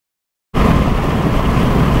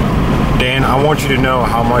Dan, I want you to know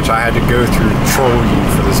how much I had to go through to troll you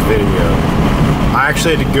for this video. I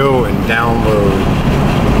actually had to go and download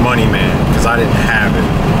MoneyMan because I didn't have it.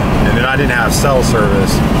 And then I didn't have cell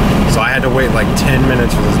service, so I had to wait like 10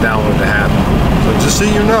 minutes for this download to happen. So just so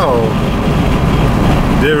you know,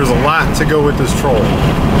 there was a lot to go with this troll.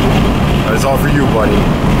 That is all for you, buddy.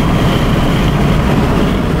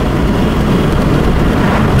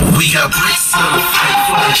 We got bricks on the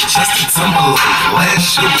flash, Justin Timberlake.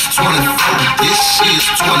 Last year was 24, this year is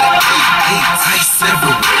 28. Ice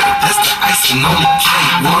everywhere, that's the icing on the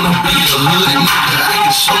cake. Wanna be a hood nigga, I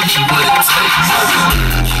can show you what it takes.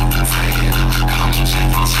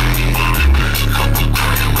 Couple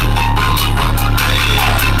grand with a bill around the day.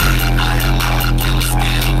 I am not gonna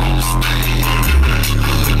scale on the stage.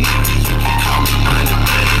 Hood nigga, you can call me Money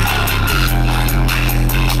Man. Money Man,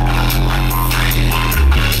 I'm like a fan.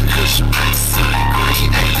 Kush banks to the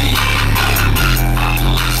green alien.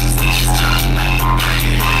 Populations, they just trying not to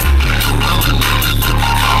pay. Corona nigga, you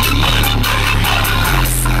can call me Money Man.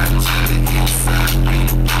 Outside to the inside, bring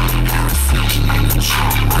the body, kerosene in the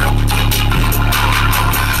trunk. Real dope, bring the body on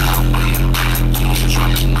the highway.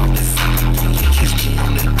 Dropping off the side, you can catch me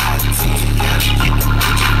on that I-10. Gotta get the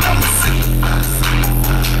 $100, 75,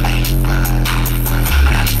 75, 85, 85,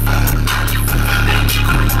 95, 95. Down the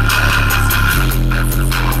green eyes, never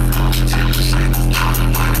far from the shit. Money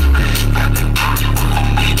man, got that body, what I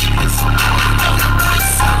need, it's a party. I got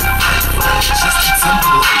bricks on the flash, just a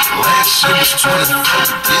Timberlake. Last year was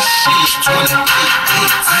 24, this year is 28.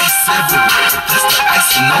 Ice everywhere, that's the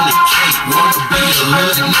icing on the cake. Wanna be a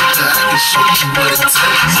hood nigga, I can show you what it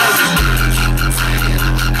takes.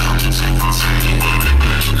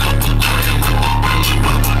 Couple grand with a bill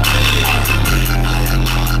around the day. I am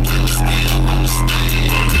not gonna scale on the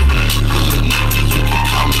stage. Hood nigga, you can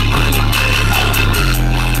call me Money Man.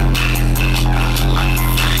 Money Man, I'm like a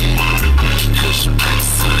fan. Kush banks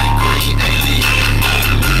to the green alien.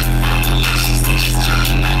 Populations, they just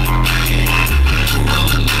trying not to pay.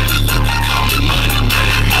 Corona nigga, you can call me Money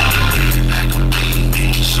Man. Back a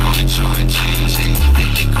bean, shorty, joy, change,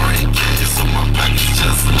 50 grand gas on my pockets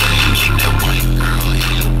just lame. Keep that white girl in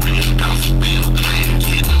the real bounce bill playing.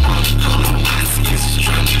 Getting money, color white skin, she's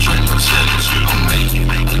trying to drain my challenge. I'm making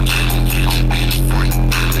again, been for the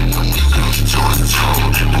building. I'm the young George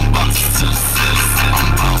Jones, them boxes to the ceiling.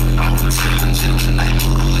 I'm out, challenge in the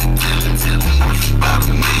neighborhood, dealing, telling worth about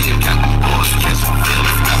 $1 million. Got them boys catching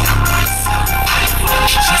feelings, got my bricks out of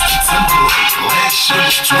flash. Just a Timberlake, last year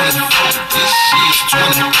was 24, this year is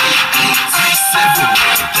 28. Ice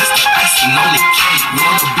everywhere, that's the icing on the cake.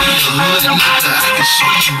 Wanna be a hood nigga, I can show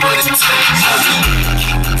you what it takes.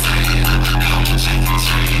 Keep it paying, call me Jackie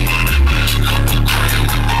Chan. Couple grand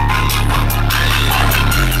with a bill around the day.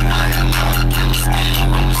 I am not gonna scale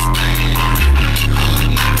on the stage.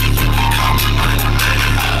 Hood nigga, you can call me Money Man.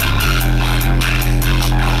 Money Man,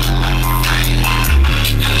 I'm like a fan.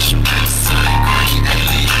 Kush banks to the green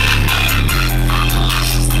alien.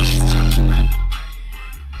 Populations, they just trying not to pay.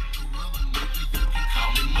 Corona nigga, you can call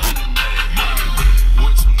me Money Man.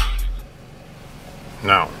 What's money?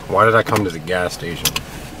 Now, why did I come to the gas station?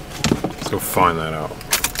 Let's go find that out.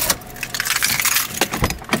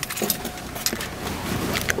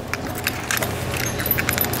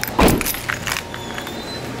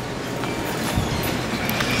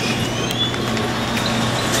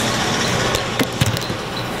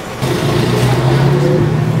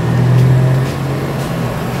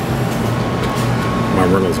 My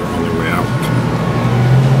rentals are on their way out.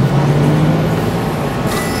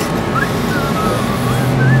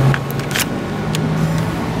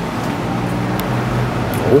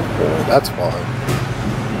 Oh, that's fine.